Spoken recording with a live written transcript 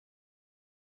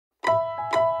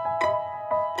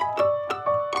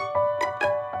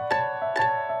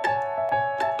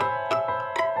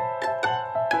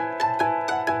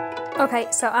Okay,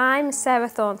 so I'm Sarah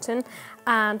Thornton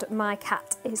and my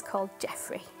cat is called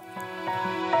Jeffrey.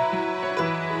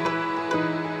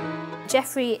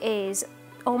 Jeffrey is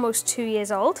almost 2 years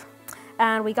old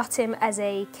and we got him as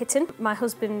a kitten. My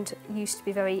husband used to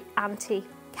be very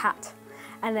anti-cat,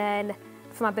 and then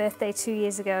for my birthday 2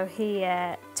 years ago he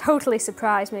totally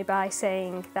surprised me by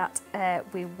saying that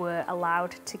we were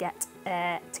allowed to get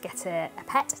a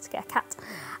cat,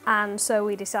 and so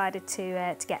we decided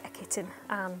to get a kitten,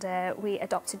 and we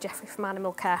adopted Jeffrey from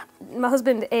Animal Care. My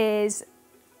husband is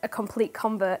a complete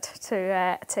convert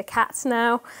to cats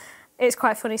now. It's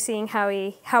quite funny seeing how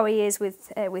he is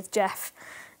with Jeff.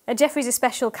 Jeffrey's a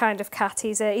special kind of cat.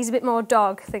 He's a bit more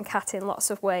dog than cat in lots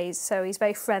of ways. So he's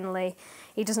very friendly.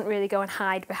 He doesn't really go and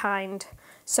hide behind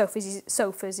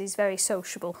sofas. He's very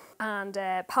sociable. And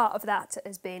part of that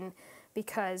has been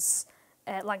because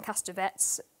Lancaster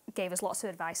vets gave us lots of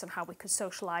advice on how we could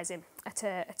socialise him at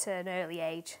an early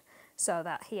age, so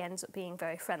that he ends up being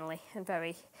very friendly and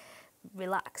very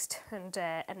relaxed and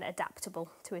adaptable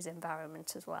to his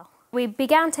environment as well. We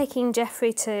began taking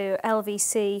Jeffrey to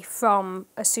LVC from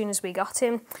as soon as we got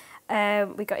him.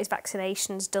 We got his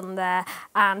vaccinations done there,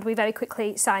 and we very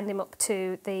quickly signed him up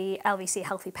to the LVC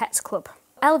Healthy Pets Club.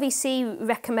 LVC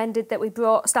recommended that we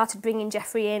started bringing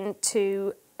Jeffrey in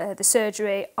to the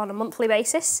surgery on a monthly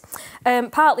basis,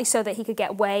 partly so that he could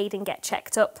get weighed and get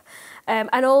checked up,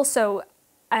 and also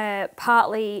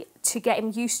partly to get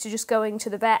him used to just going to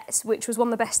the vets, which was one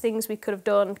of the best things we could have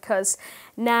done, because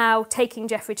now taking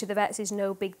Jeffrey to the vets is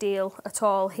no big deal at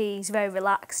all. He's very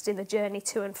relaxed in the journey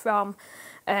to and from.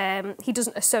 He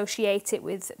doesn't associate it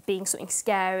with being something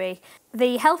scary.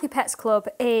 The Healthy Pets Club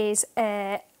is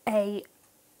a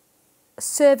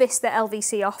service that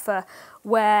LVC offer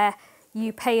where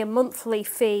you pay a monthly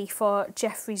fee for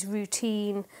Jeffrey's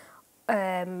routine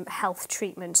health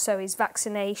treatment, so his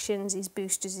vaccinations, his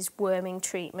boosters, his worming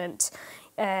treatment,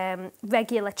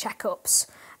 regular checkups,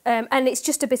 and it's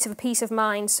just a bit of a peace of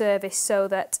mind service, so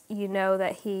that you know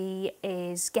that he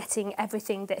is getting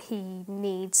everything that he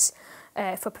needs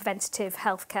for preventative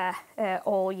healthcare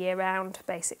all year round,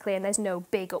 basically, and there's no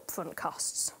big upfront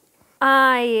costs.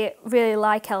 I really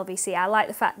like LVC. I like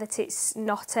the fact that it's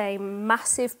not a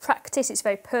massive practice. It's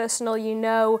very personal. You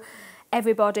know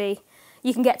everybody.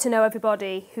 You can get to know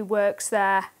everybody who works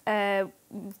there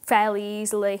fairly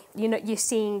easily. You know, you're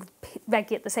seeing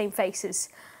the same faces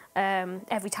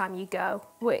every time you go,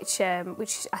 which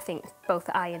I think both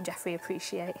I and Jeffrey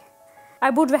appreciate. I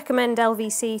would recommend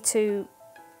LVC to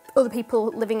other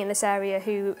people living in this area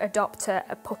who adopt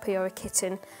a puppy or a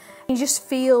kitten. You just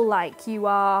feel like you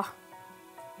are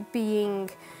being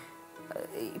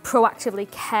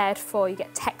proactively cared for. You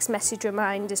get text message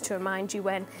reminders to remind you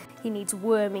when he needs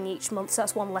worming each month, so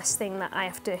that's one less thing that I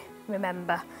have to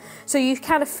remember. So you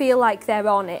kind of feel like they're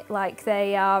on it, like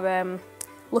they are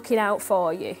looking out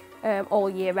for you all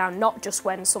year round, not just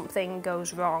when something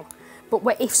goes wrong, but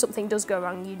if something does go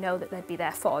wrong, you know that they'd be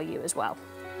there for you as well.